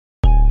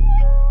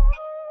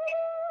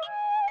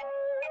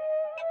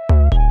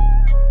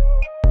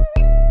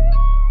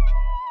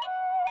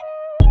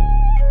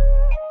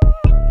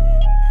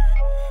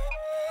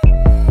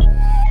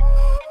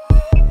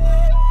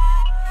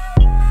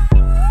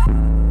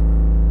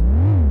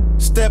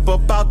step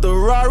up out the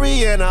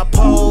Rari and I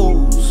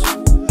pose.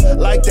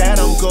 Like that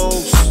I'm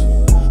Ghost.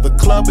 The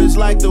club is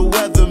like the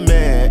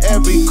weatherman.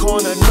 Every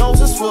corner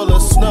knows it's full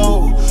of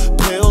snow.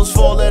 Pills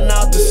falling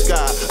out the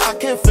sky. I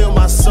can't feel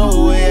my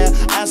soul, yeah.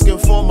 Asking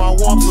for my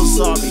warmth,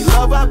 so sorry.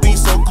 Love, I be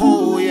so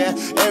cold, yeah.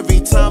 Every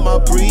time I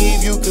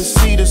breathe, you can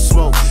see the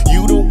smoke.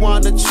 You don't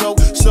wanna choke,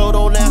 so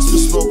don't ask for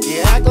smoke.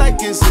 Yeah, act like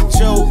it's a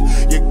joke.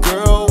 Your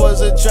girl was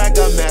a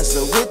dragon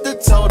master with the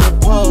totem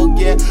poke,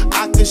 yeah.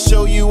 I could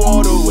show you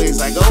all the ways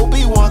like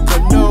Obi-Wan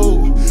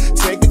Kenobi.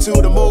 Take it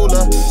to the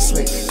moolah,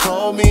 slick,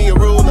 call me a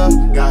ruler.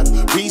 Gotta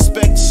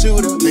respect the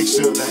shooter, make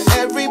sure that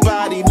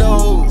everybody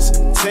knows.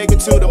 Take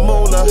it to the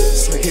moolah,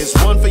 slick, here's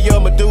one for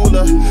your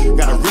medulla.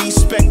 Gotta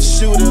respect the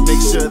shooter,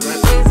 make sure that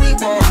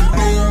everybody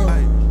knows.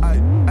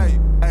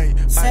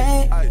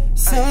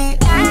 Say,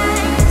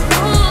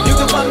 you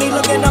can find me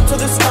looking up to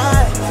the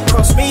sky.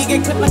 Cross me,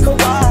 get clipped like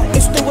AYYE.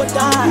 It's do or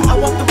die, I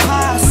want the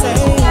pie. Say,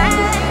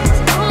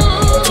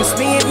 just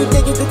me if you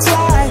think you could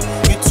try.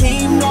 Your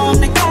team know I'm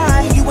the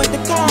guy, you ain't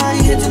the guy.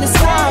 Hands in the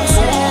sky.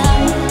 Say,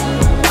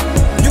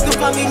 you can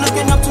find me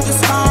looking up to the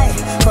sky.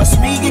 Cross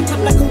me, get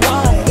clipped like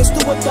AYYE. It's do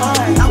or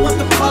die, I want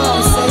the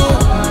pie. Say,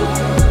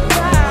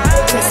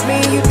 just me,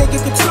 you think you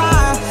could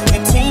try.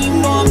 Your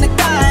team know I'm the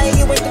guy,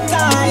 you ain't the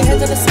guy.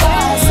 Hands in the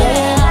sky.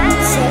 Say,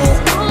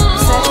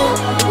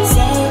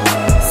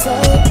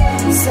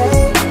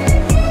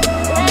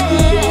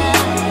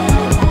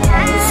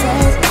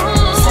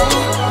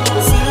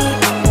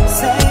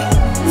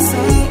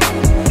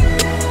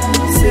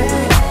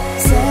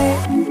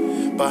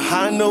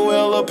 behind the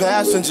wheel, a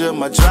passenger,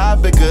 my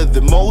drive bigger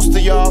than most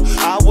of y'all.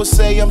 I would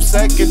say I'm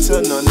second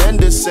to none, and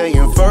just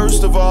saying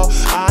first of all,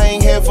 I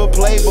ain't here for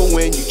play, but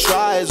when you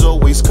try, it's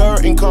always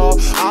curtain call.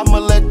 I'ma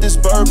let this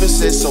bourbon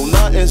sit so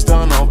nothing's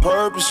done on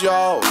purpose,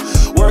 y'all.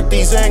 Work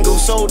these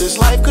angles so this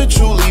life could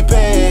truly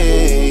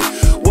pay.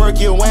 Work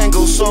your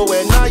angles so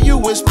at night you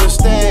whisper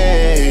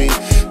stay.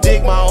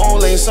 Dig my own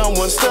lane,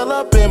 someone's still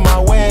up in my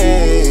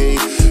way.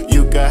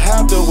 You can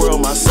have the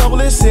world, my soul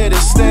is here to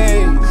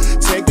stay.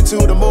 Take it to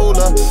the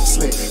moolah,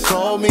 slick,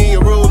 call me a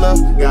ruler.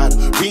 Gotta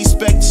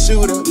respect the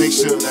shooter, make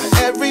sure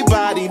that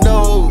everybody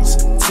knows.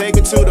 Take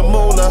it to the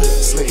moolah,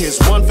 slick, here's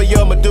one for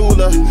your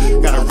medulla.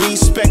 Gotta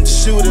respect the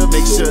shooter,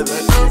 make sure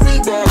that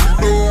everybody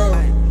knows.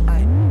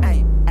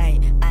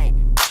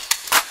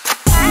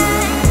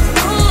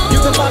 You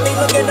can find me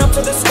looking up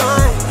to the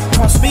sky.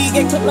 Cross me,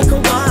 get clipped like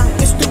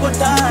AYYE. It's do or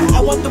die, I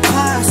want the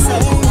pie.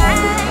 Say,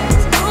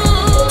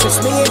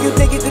 just me if you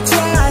think you could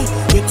try.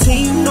 Your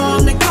team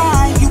know I'm the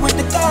guy, you ain't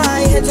the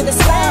guy. Head to the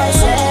sky.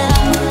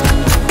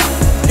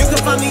 You can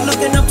find me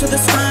looking up to the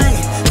sky.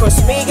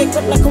 Cross me, get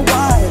clipped like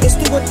AYYE. It's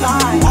do or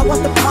die, I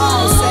want the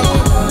pie.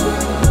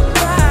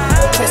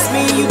 Trust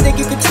me, you think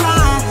you could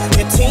try.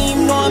 Your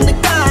team know I'm the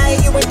guy,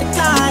 you ain't the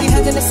guy.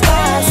 Head to the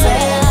sky.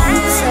 Say.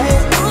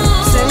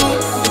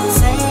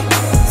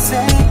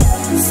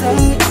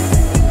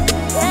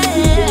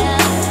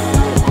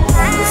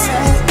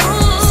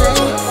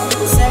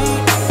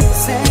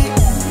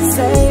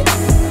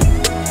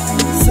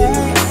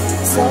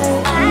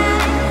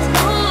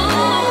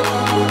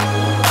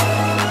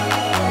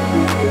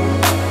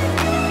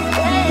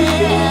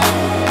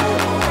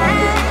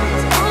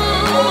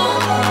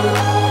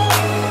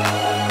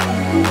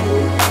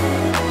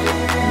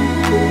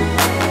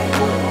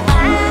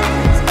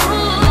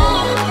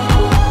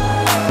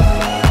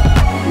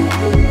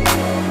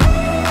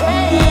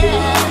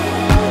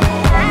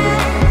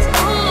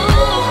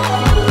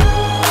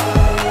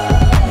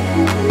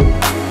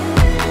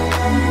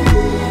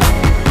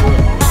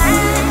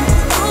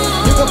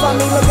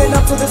 Looking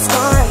up to the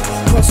sky,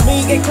 cross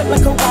me, get clipped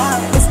like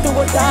AYYE. It's do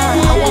or die,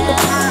 I want the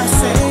pie.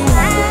 Say,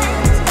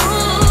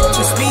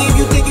 just me if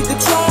you think you could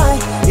try.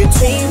 Your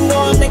team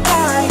know I'm the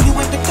guy, you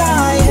ain't the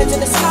guy. Heads in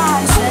the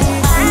sky. Say,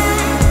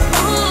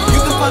 you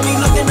can find me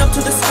looking up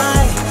to the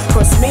sky.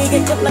 Cross me,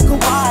 get clipped like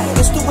AYYE.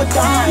 It's do or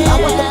die, I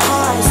want the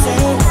pie.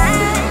 Say,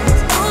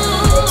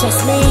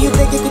 just me, you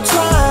think you could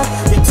try.